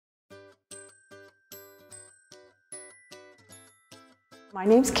My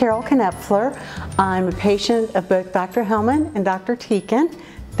name's Carole Knoepler. I'm a patient of both Dr. Hellman and Dr. Thieken.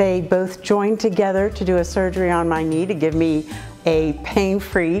 They both joined together to do a surgery on my knee to give me a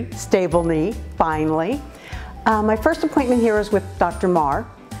pain-free, stable knee, finally. My first appointment here was with Dr. Marr.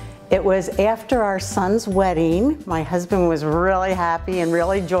 It was after our son's wedding. My husband was really happy and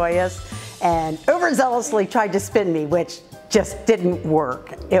really joyous and overzealously tried to spin me, which just didn't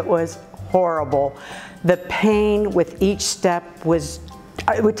work. It was horrible. The pain with each step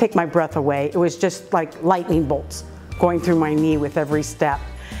it would take my breath away. It was just like lightning bolts going through my knee with every step.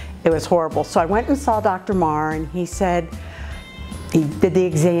 It was horrible. So I went and saw Dr. Marr, and he said, he did the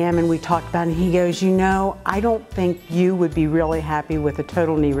exam and we talked about it, and he goes, you know, I don't think you would be really happy with a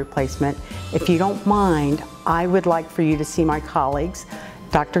total knee replacement. If you don't mind, I would like for you to see my colleagues,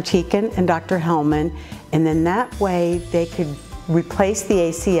 Dr. Thieken and Dr. Hellman, and then that way they could replace the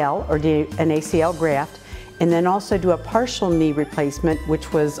ACL or do an ACL graft, and then also do a partial knee replacement,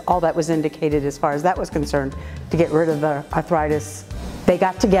 which was all that was indicated as far as that was concerned, to get rid of the arthritis. They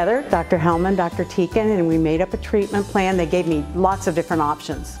got together, Dr. Hellman, Dr. Thieken, and we made up a treatment plan. They gave me lots of different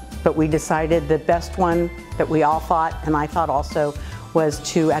options, but we decided the best one that we all thought, and I thought also, was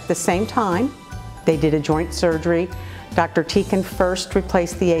to, at the same time, they did a joint surgery. Dr. Thieken first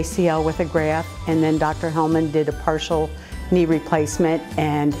replaced the ACL with a graft, and then Dr. Hellman did a partial knee replacement,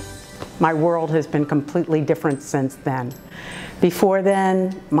 and my world has been completely different since then. Before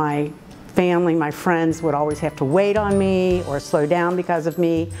then, my family, my friends would always have to wait on me or slow down because of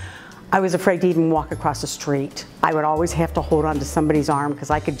me. I was afraid to even walk across the street. I would always have to hold on to somebody's arm because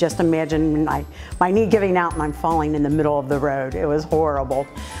I could just imagine my knee giving out and I'm falling in the middle of the road. It was horrible.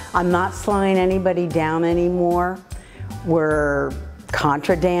 I'm not slowing anybody down anymore. We're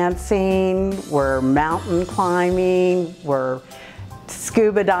contra dancing, we're mountain climbing, we're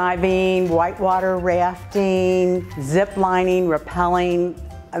scuba diving, whitewater rafting, zip lining, rappelling.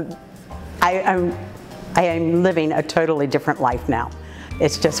 I am living a totally different life now.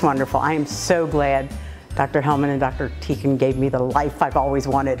 It's just wonderful. I am so glad Dr. Hellman and Dr. Thieken gave me the life I've always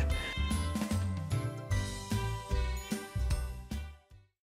wanted.